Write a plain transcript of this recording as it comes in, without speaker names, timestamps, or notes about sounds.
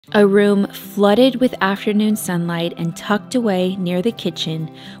A room flooded with afternoon sunlight and tucked away near the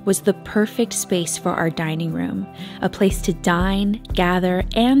kitchen was the perfect space for our dining room, a place to dine, gather,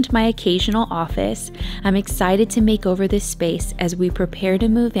 and my occasional office. I'm excited to make over this space as we prepare to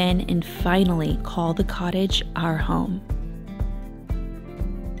move in and finally call the cottage our home.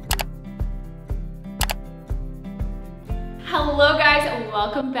 Hello guys,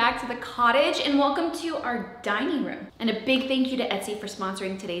 welcome back to the cottage and welcome to our dining room. And a big thank you to Etsy for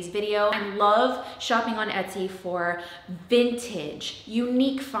sponsoring today's video. I love shopping on Etsy for vintage,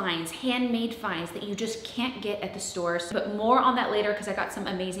 unique finds, handmade finds that you just can't get at the stores. But more on that later because I got some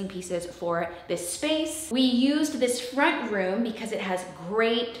amazing pieces for this space. We used this front room because it has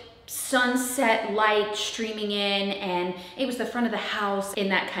great sunset light streaming in, and it was the front of the house in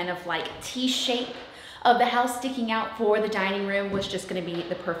that kind of like T shape of the house sticking out for the dining room was just gonna be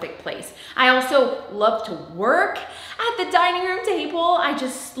the perfect place. I also love to work at the dining room table. I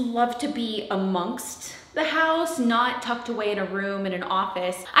just love to be amongst the house, not tucked away in a room in an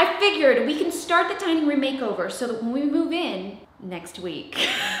office. I figured we can start the dining room makeover so that when we move in next week,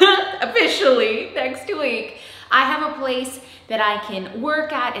 officially next week, I have a place that I can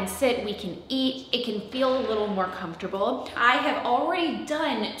work at and sit, we can eat, it can feel a little more comfortable. I have already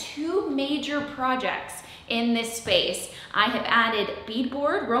done 2 major projects in this space. I have added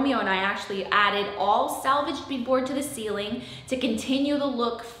beadboard. Romeo and I actually added all salvaged beadboard to the ceiling to continue the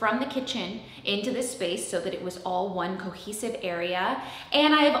look from the kitchen into this space so that it was all one cohesive area.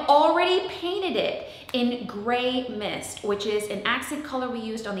 And I have already painted it in gray mist, which is an accent color we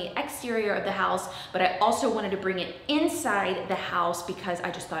used on the exterior of the house, but I also wanted to bring it inside the house because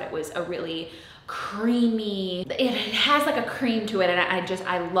I just thought it was a really creamy, it has like a cream to it, and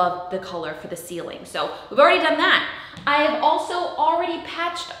I love the color for the ceiling. So we've already done that. I have also already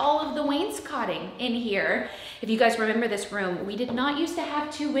patched all of the wainscoting in here. If you guys remember this room, we did not used to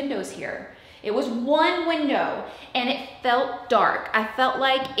have 2 windows here. It was 1 window and it felt dark. I felt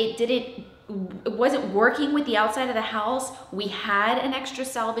like it wasn't working with the outside of the house. We had an extra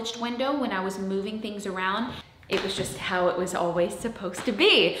salvaged window when I was moving things around. It was just how it was always supposed to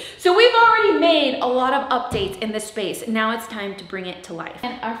be. So we've already made a lot of updates in this space. Now it's time to bring it to life.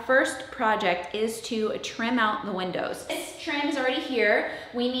 And our first project is to trim out the windows. This trim is already here.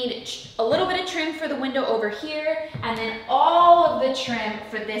 We need a little bit of trim for the window over here, and then all of the trim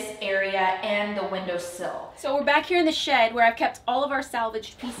for this area and the windowsill. So we're back here in the shed where I've kept all of our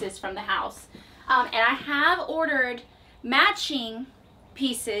salvaged pieces from the house. And I have ordered matching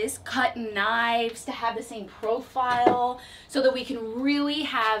pieces, cut knives to have the same profile so that we can really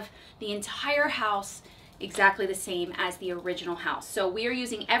have the entire house exactly the same as the original house. So we are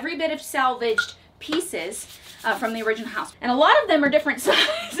using every bit of salvaged pieces from the original house. And a lot of them are different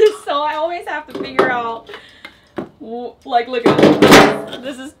sizes, so I always have to figure out, like, look at this.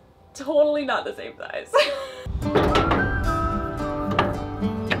 This is totally not the same size.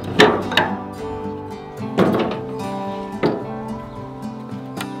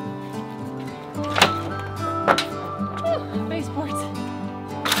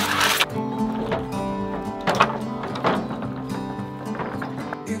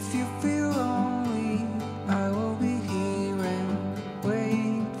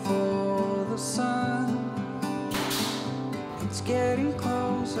 Getting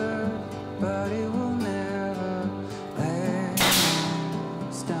closer, but it will never let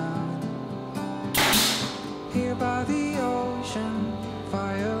us down. Here by the ocean,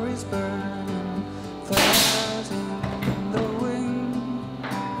 fire is burning, flowers in the wind.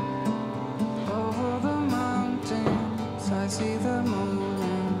 Over the mountains, I see the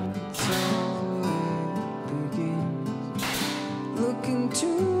moon, and so it begins. Looking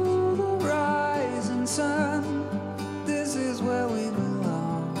to the rising sun. This is where we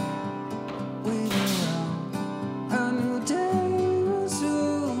belong, we belong. A new day will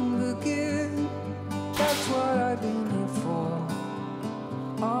soon begin. That's what I've been here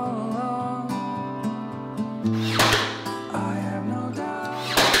for all along. I have no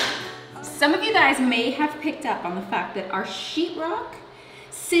doubt. Some of you guys may have picked up on the fact that our sheetrock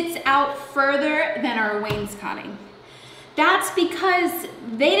sits out further than our wainscoting. That's because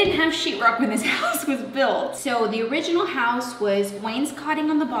they didn't have sheetrock when this house was built. So the original house was wainscoting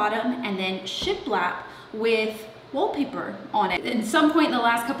on the bottom and then shiplap with wallpaper on it. At some point in the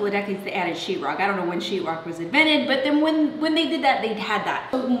last couple of decades, they added sheetrock. I don't know when sheetrock was invented, but then when they did that, they had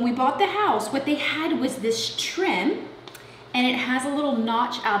that. So when we bought the house, what they had was this trim, and it has a little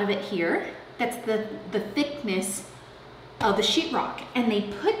notch out of it here. That's the thickness of the sheetrock. And they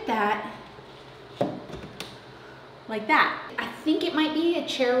put that like that. I think it might be a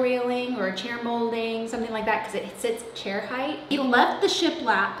chair railing or a chair molding, something like that, because it sits chair height. We left the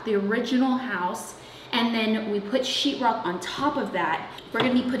shiplap, the original house, and then we put sheetrock on top of that. We're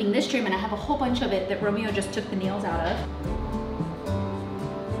gonna be putting this trim, and I have a whole bunch of it that Romeo just took the nails out of.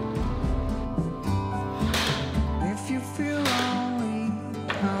 If you feel lonely,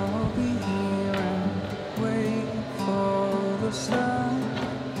 I will be here and wait for the sun.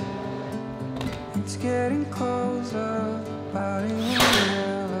 It's getting closer, but it will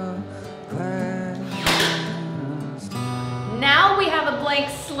never last. Now we have a blank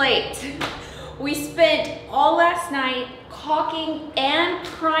slate. We spent all last night caulking and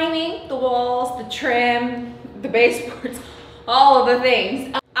priming the walls, the trim, the baseboards, all of the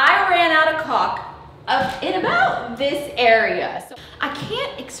things. I ran out of caulk in about this area. So I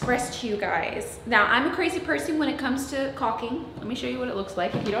can't express to you guys. Now, I'm a crazy person when it comes to caulking. Let me show you what it looks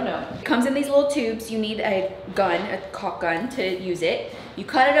like if you don't know. It comes in these little tubes. You need a gun, a caulk gun to use it. You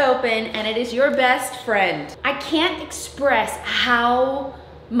cut it open and it is your best friend. I can't express how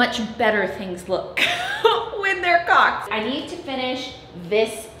much better things look when they're caulked. I need to finish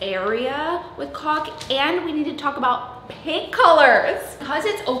this area with caulk, and we need to talk about paint colors. Because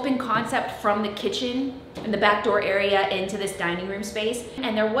it's open concept from the kitchen and the back door area into this dining room space,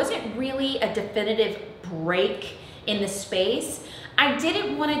 and there wasn't really a definitive break in the space, I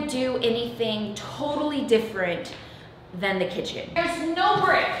didn't want to do anything totally different than the kitchen. There's no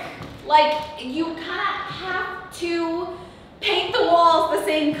brick. Like, you kind of have to paint the walls the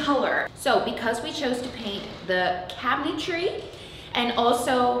same color. So because we chose to paint the cabinetry and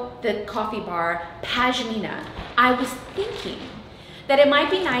also the coffee bar pashmina, I was thinking that it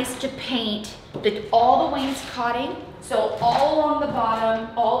might be nice to paint all the wainscoting, so all along the bottom,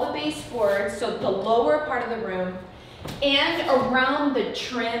 all the baseboards, so the lower part of the room, and around the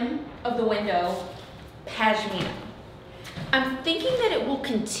trim of the window, pashmina. I'm thinking that it will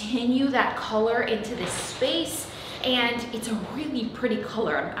continue that color into this space, and it's a really pretty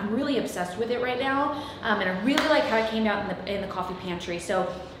color. I'm really obsessed with it right now, and I really like how it came out in the coffee pantry.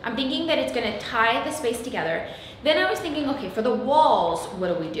 So I'm thinking that it's gonna tie the space together. Then I was thinking, okay, for the walls, what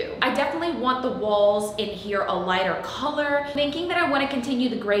do we do? I definitely want the walls in here a lighter color. Thinking that I want to continue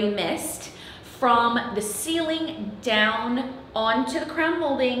the gray mist from the ceiling down onto the crown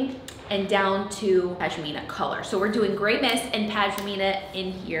molding and down to pashmina color. So we're doing gray mist and pashmina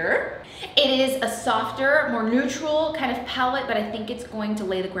in here. It is a softer, more neutral kind of palette, but I think it's going to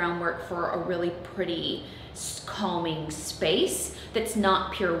lay the groundwork for a really pretty, calming space that's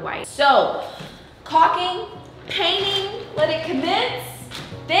not pure white. So, caulking, painting, let it commence,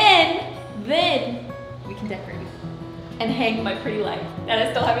 then we can decorate and hang my pretty light that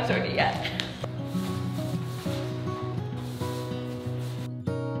I still haven't shown you yet.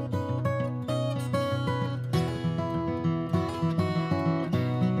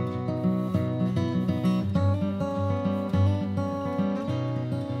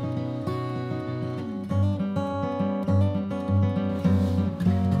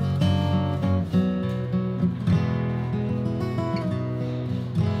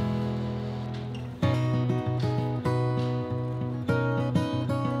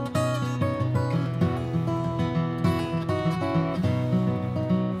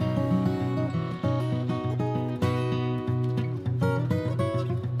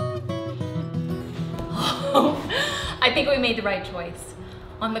 I think we made the right choice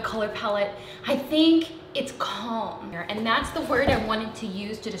on the color palette. I think it's calm, and that's the word I wanted to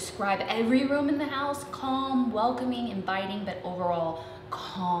use to describe every room in the house. Calm, welcoming, inviting, but overall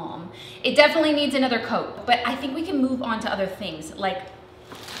calm. It definitely needs another coat, but I think we can move on to other things like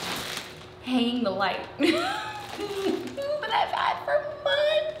hanging the light that I've had for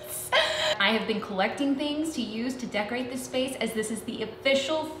months. I have been collecting things to use to decorate this space, as this is the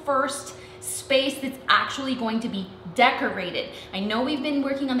official first space that's actually going to be decorated. I know we've been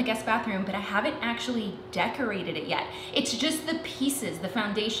working on the guest bathroom, but I haven't actually decorated it yet. It's just the pieces, the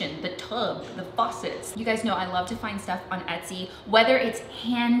foundation, the tub, the faucets. You guys know I love to find stuff on Etsy, whether it's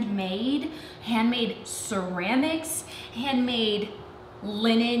handmade ceramics, handmade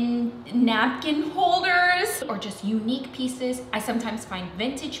linen napkin holders, or just unique pieces. I sometimes find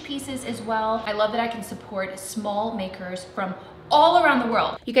vintage pieces as well. I love that I can support small makers from all around the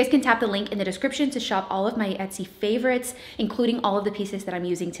world. You guys can tap the link in the description to shop all of my Etsy favorites, including all of the pieces that I'm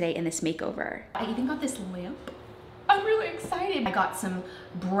using today in this makeover. I even got this lamp. I'm really excited. I got some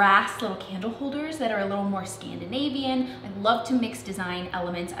brass little candle holders that are a little more Scandinavian. I love to mix design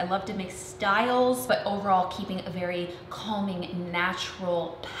elements. I love to mix styles, but overall keeping a very calming,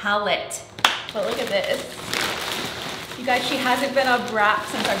 natural palette. But look at this. You guys, she hasn't been unwrapped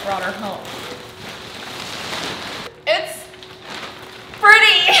since I brought her home.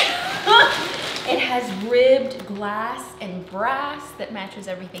 pretty. It has ribbed glass and brass that matches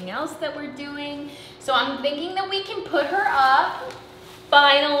everything else that we're doing. So I'm thinking that we can put her up.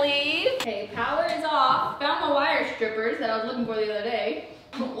 Finally. Okay, power is off. Found my wire strippers that I was looking for the other day.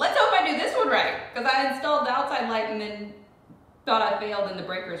 Let's hope I do this one right, because I installed the outside light and then thought I failed and the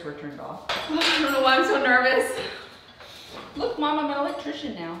breakers were turned off. I don't know why I'm so nervous. Look, Mom, I'm an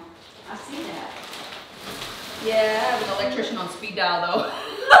electrician now. I see that. Yeah, I was an electrician on speed dial though.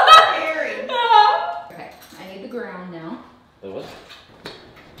 Scary. Okay, I need the ground now. The what?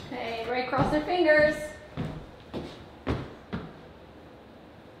 Okay, everybody cross their fingers.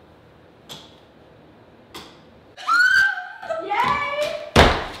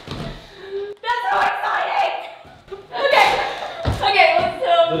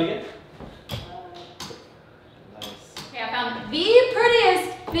 Do it again. Nice. Okay, I found the prettiest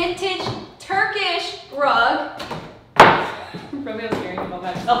vintage Turkish rug. Romeo's carrying him all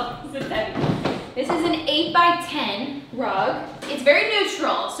by himself. This is heavy. This is an 8x10 rug. It's very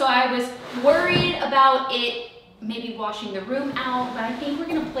neutral, so I was worried about it maybe washing the room out, but I think we're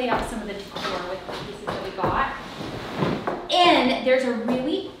gonna play out some of the decor with the pieces that we got. And there's a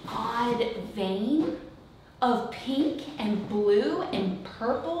really odd vein of pink and blue and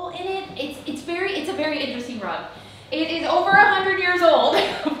purple in it. It's a very interesting rug. It is over 100 years old.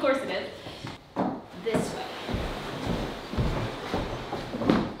 Of course it is. This way.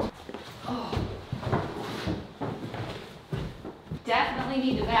 Oh. Definitely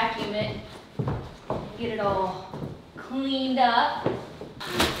need to vacuum it. Get it all cleaned up.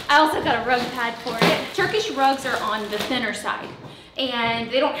 I also got a rug pad for it. Turkish rugs are on the thinner side, and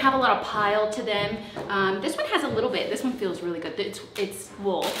they don't have a lot of pile to them. This one has a little bit. This one feels really good. It's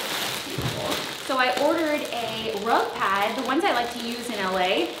wool. So I ordered a rug pad, the ones I like to use in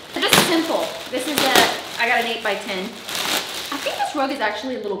LA. They're just simple. This is I got an 8x10. I think this rug is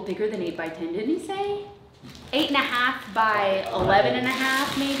actually a little bigger than 8x10, didn't he say? 8.5 by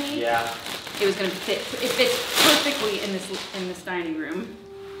 11.5 maybe? Yeah. It was gonna fit, it fits perfectly in this dining room.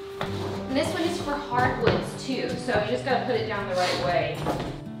 And this one is for hardwoods too, so you just gotta put it down the right way.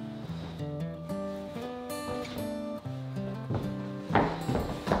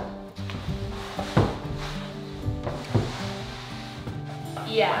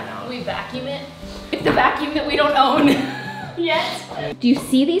 Yeah, we vacuum it. It's the vacuum that we don't own yet. Do you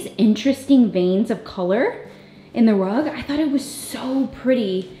see these interesting veins of color in the rug? I thought it was so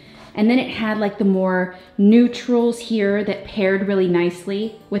pretty. And then it had like the more neutrals here that paired really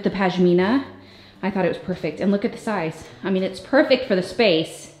nicely with the pashmina. I thought it was perfect. And look at the size. I mean, it's perfect for the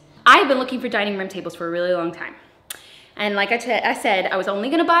space. I've been looking for dining room tables for a really long time. And like I said, I was only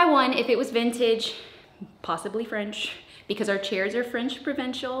gonna buy one if it was vintage, possibly French, because our chairs are French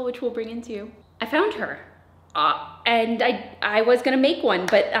provincial, which we'll bring into. I found her. And I was gonna make one,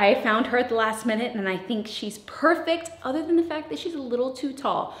 but I found her at the last minute, and I think she's perfect, other than the fact that she's a little too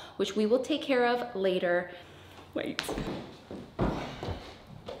tall, which we will take care of later. Wait.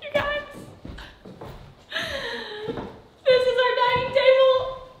 You guys. This is our dining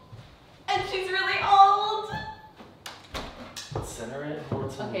table, and she's really old. Center it or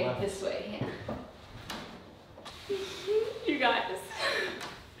to the Okay, left. this way, yeah. You guys.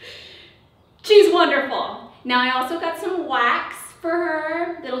 She's wonderful. Now I also got some wax for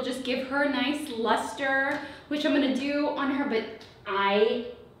her that'll just give her a nice luster, which I'm gonna do on her, but I'm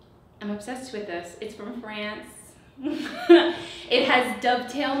obsessed with this. It's from France. It has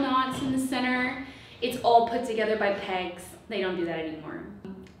dovetail knots in the center. It's all put together by pegs. They don't do that anymore.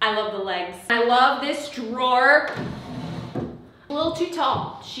 I love the legs. I love this drawer. A little too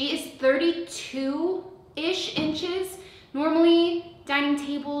tall. She is 32-ish inches. Normally, dining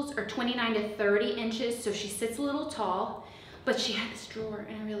tables are 29 to 30 inches, so she sits a little tall, but she had this drawer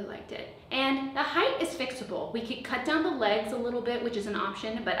and I really liked it. And the height is fixable. We could cut down the legs a little bit, which is an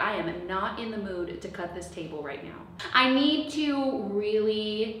option, but I am not in the mood to cut this table right now. I need to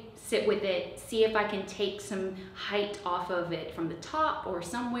really sit with it, see if I can take some height off of it from the top or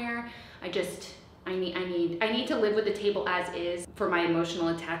somewhere. I need to live with the table as is for my emotional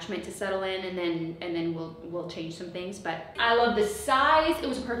attachment to settle in, and then we'll change some things. But I love the size. It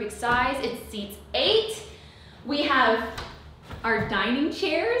was a perfect size. It seats 8. We have our dining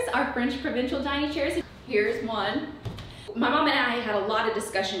chairs, our French provincial dining chairs. Here's one. My mom and I had a lot of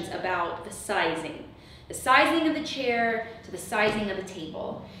discussions about the sizing of the chair to the sizing of the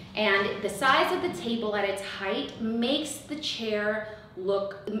table. And the size of the table at its height makes the chair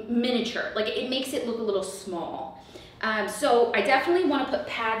look miniature, like it makes it look a little small. So I definitely want to put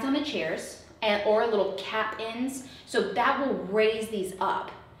pads on the chairs or little cap ends, so that will raise these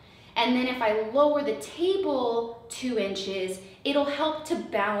up. And then if I lower the table 2 inches, it'll help to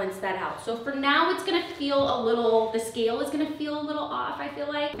balance that out. So for now, it's gonna feel a little, the scale is gonna feel a little off, I feel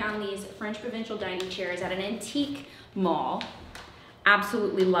like. Found these French provincial dining chairs at an antique mall.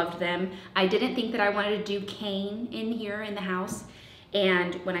 Absolutely loved them. I didn't think that I wanted to do cane in here in the house.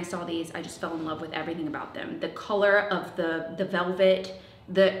 And when I saw these, I just fell in love with everything about them. The color of the velvet,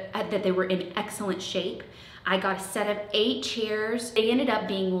 that they were in excellent shape. I got a set of 8 chairs. They ended up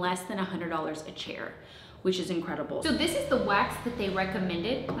being less than $100 a chair, which is incredible. So this is the wax that they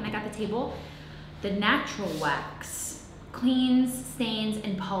recommended when I got the table. The natural wax cleans, stains,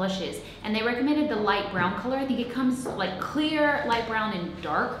 and polishes. And they recommended the light brown color. I think it comes like clear, light brown, and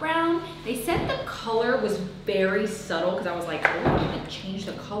dark brown. They said the color was very subtle because I was like, I don't even change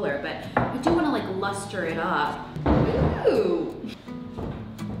the color, but I do want to like luster it up. Ooh.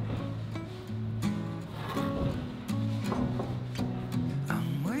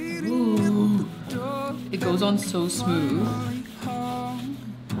 Ooh. It goes on so smooth.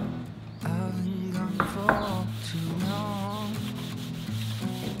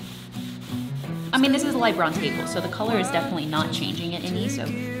 I mean, this is a light brown table, so the color is definitely not changing it any, so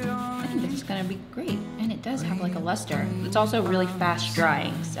I think this is gonna be great. And it does have like a luster. It's also really fast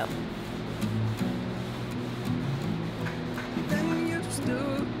drying, so.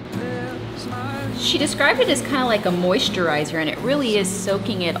 She described it as kind of like a moisturizer, and it really is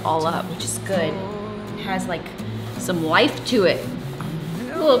soaking it all up, which is good. It has like some life to it.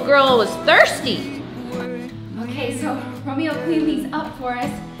 The little girl was thirsty. Okay, so Romeo cleaned these up for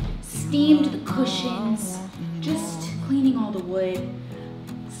us. Steamed the cushions, just cleaning all the wood.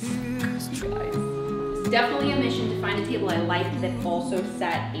 It's definitely a mission to find a table I liked that also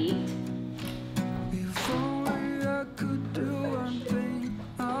sat 8.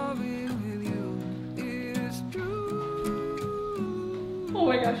 Oh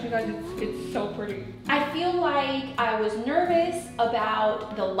my gosh, you guys, it's so pretty. I feel like I was nervous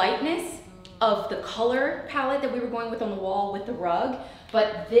about the lightness of the color palette that we were going with on the wall with the rug,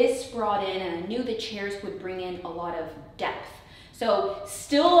 but this brought in, and I knew the chairs would bring in a lot of depth. So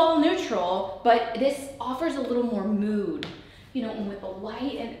still all neutral, but this offers a little more mood, you know, with the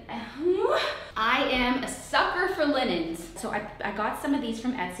light. And I am a sucker for linens. So I got some of these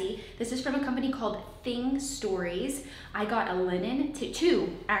from Etsy. This is from a company called Thing Stories. I got a linen,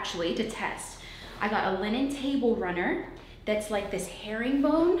 two actually, to test. I got a linen table runner that's like this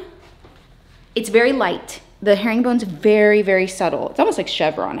herringbone. It's very light. The herringbone's very, very subtle. It's almost like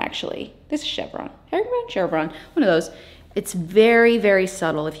chevron, actually. This is chevron. Herringbone? Chevron. One of those. It's very, very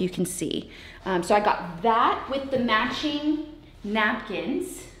subtle, if you can see. So I got that with the matching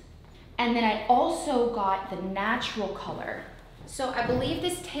napkins. And then I also got the natural color. So I believe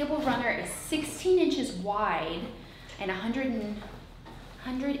this table runner is 16 inches wide and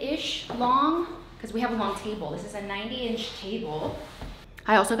 100-ish long, because we have a long table. This is a 90-inch table.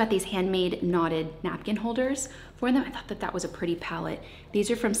 I also got these handmade knotted napkin holders for them. I thought that that was a pretty palette.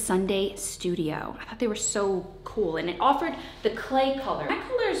 These are from Sunday Studio. I thought they were so cool, and it offered the clay color. My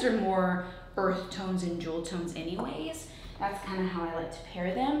colors are more earth tones and jewel tones anyways. That's kind of how I like to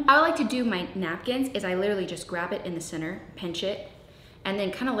pair them. How I like to do my napkins is I literally just grab it in the center, pinch it, and then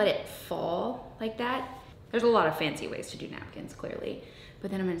kind of let it fall like that. There's a lot of fancy ways to do napkins, clearly.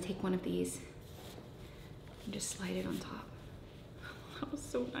 But then I'm gonna take one of these and just slide it on top. That was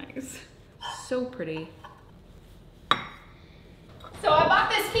so nice. So pretty. So I bought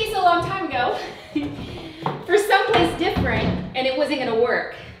this piece a long time ago for someplace different, and it wasn't gonna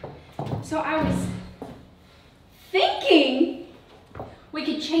work. So I was thinking we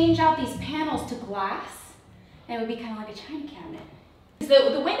could change out these panels to glass, and it would be kind of like a china cabinet.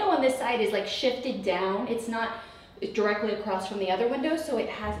 The window on this side is like shifted down. It's not directly across from the other window, so we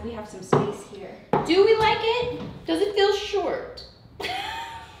have some space here. Do we like it? Does it feel short?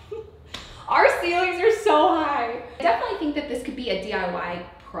 Our ceilings are so high. I definitely think that this could be a DIY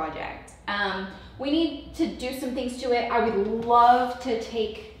project. We need to do some things to it. I would love to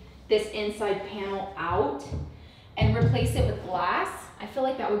take this inside panel out and replace it with glass. I feel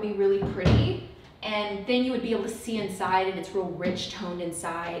like that would be really pretty. And then you would be able to see inside, and it's real rich toned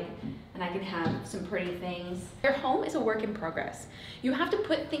inside, and I can have some pretty things. Your home is a work in progress. You have to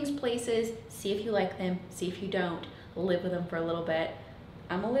put things places, see if you like them, see if you don't, live with them for a little bit.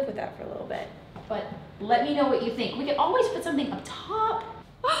 I'm gonna live with that for a little bit. But let me know what you think. We can always put something up top.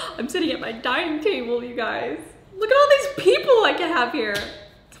 I'm sitting at my dining table, you guys. Look at all these people I can have here.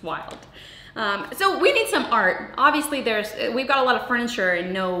 It's wild. So we need some art. Obviously we've got a lot of furniture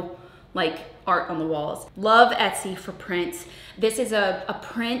and no like art on the walls. Love Etsy for prints. This is a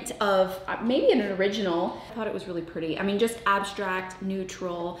print of maybe an original. I thought it was really pretty. I mean, just abstract,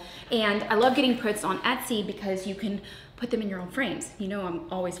 neutral. And I love getting prints on Etsy because you can put them in your own frames. You know,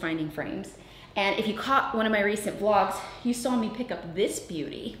 I'm always finding frames. And if you caught one of my recent vlogs, you saw me pick up this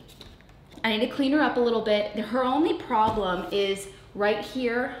beauty. I need to clean her up a little bit. Her only problem is right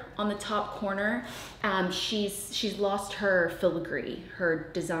here on the top corner. She's lost her filigree, her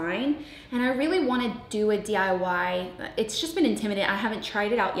design, and I really want to do a DIY. It's just been intimidating. I haven't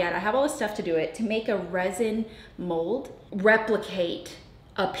tried it out yet. I have all the stuff to do it, to make a resin mold, replicate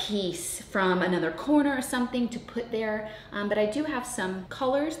a piece from another corner or something to put there. But I do have some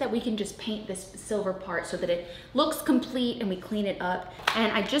colors that we can just paint this silver part so that it looks complete and we clean it up.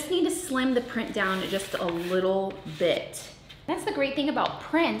 And I just need to slim the print down just a little bit. That's the great thing about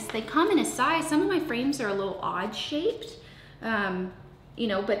prints. They come in a size. Some of my frames are a little odd shaped, you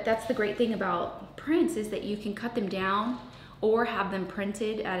know, but that's the great thing about prints is that you can cut them down or have them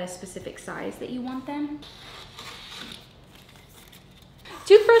printed at a specific size that you want them.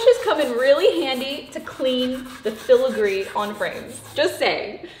 Toothbrushes come in really handy to clean the filigree on frames, just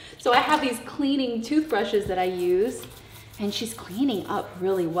saying. So I have these cleaning toothbrushes that I use, and she's cleaning up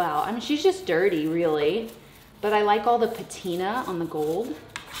really well. I mean, she's just dirty, really, but I like all the patina on the gold.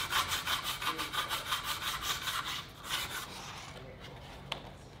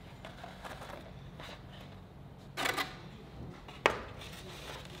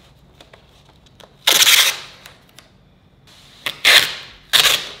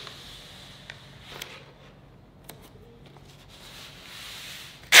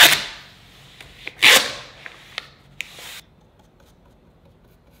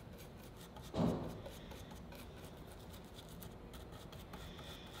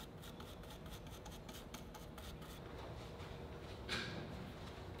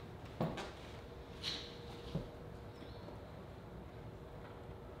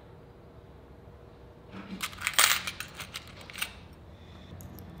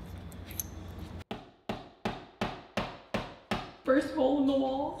 First hole in the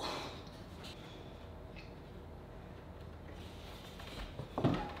wall.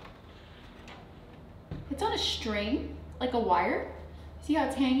 It's on a string, like a wire. See how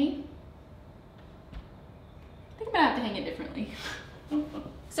it's hanging? I think I'm gonna have to hang it differently.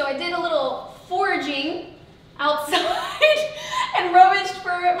 So I did a little foraging outside and rummaged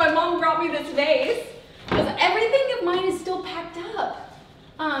for it. My mom brought me this vase because everything of mine is still packed up.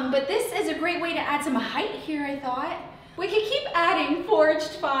 But this is a great way to add some height here, I thought. We could keep adding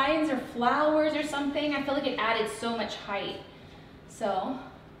foraged vines or flowers or something. I feel like it added so much height. So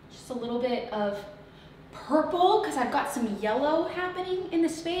just a little bit of purple because I've got some yellow happening in the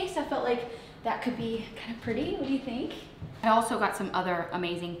space. I felt like that could be kind of pretty. What do you think? I also got some other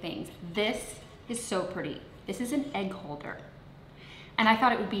amazing things. This is so pretty. This is an egg holder. And I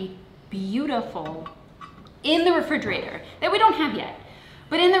thought it would be beautiful in the refrigerator that we don't have yet,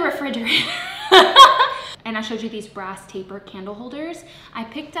 but in the refrigerator. And I showed you these brass taper candle holders. I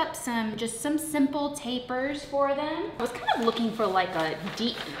picked up just some simple tapers for them. I was kind of looking for like a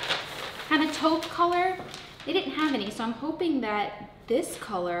deep kind of taupe color. They didn't have any, so I'm hoping that this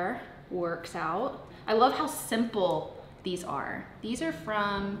color works out. I love how simple these are. These are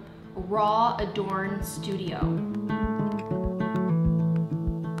from Raw Adorn Studio.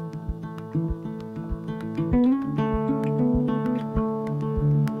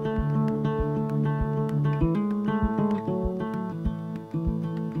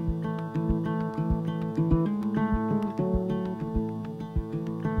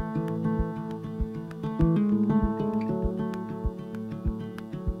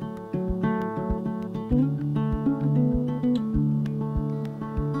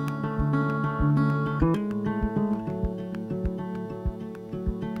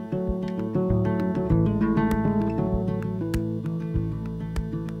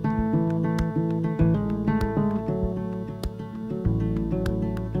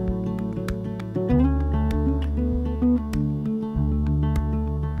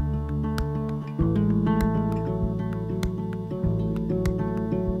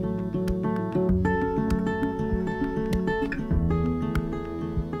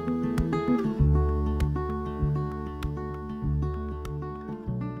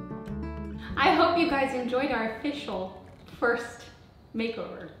 I hope you guys enjoyed our official first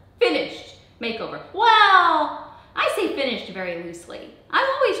makeover. Finished makeover. Well, I say finished very loosely. I'm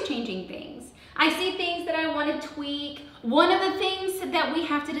always changing things. I see things that I want to tweak. One of the things that we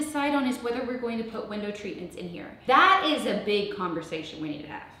have to decide on is whether we're going to put window treatments in here. That is a big conversation we need to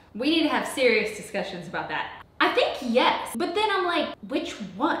have. We need to have serious discussions about that. I think yes, but then I'm like, which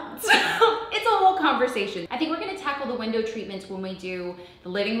ones? It's a whole conversation. I think we're gonna tackle the window treatments when we do the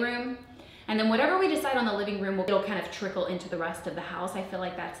living room. And then whatever we decide on the living room, it'll kind of trickle into the rest of the house. I feel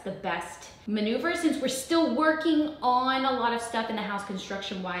like that's the best maneuver. Since we're still working on a lot of stuff in the house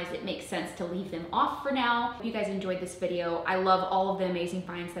construction-wise, it makes sense to leave them off for now. If you guys enjoyed this video, I love all of the amazing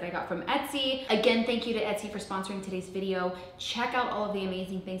finds that I got from Etsy. Again, thank you to Etsy for sponsoring today's video. Check out all of the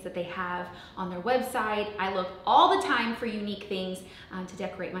amazing things that they have on their website. I look all the time for unique things to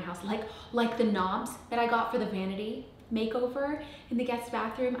decorate my house, like the knobs that I got for the vanity makeover in the guest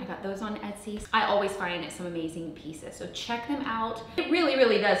bathroom. I got those on Etsy. I always find some amazing pieces, so check them out. It really,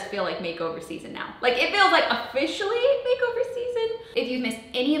 really does feel like makeover season now. Like, it feels like officially makeover season. If you've missed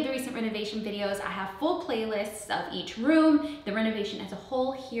any of the recent renovation videos, I have full playlists of each room, the renovation as a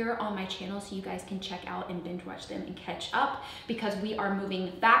whole, here on my channel, so you guys can check out and binge watch them and catch up, because we are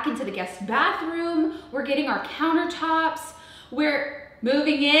moving back into the guest bathroom. We're getting our countertops. We're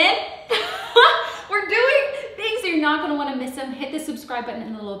moving in. We're doing things, so you're not gonna wanna miss them. Hit the subscribe button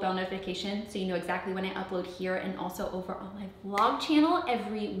and the little bell notification so you know exactly when I upload here and also over on my vlog channel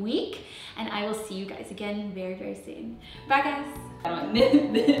every week. And I will see you guys again very, very soon. Bye, guys.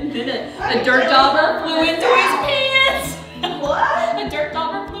 A dirt dauber flew into his pants. What? A dirt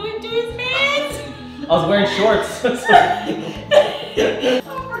dauber flew into his pants. I was wearing shorts.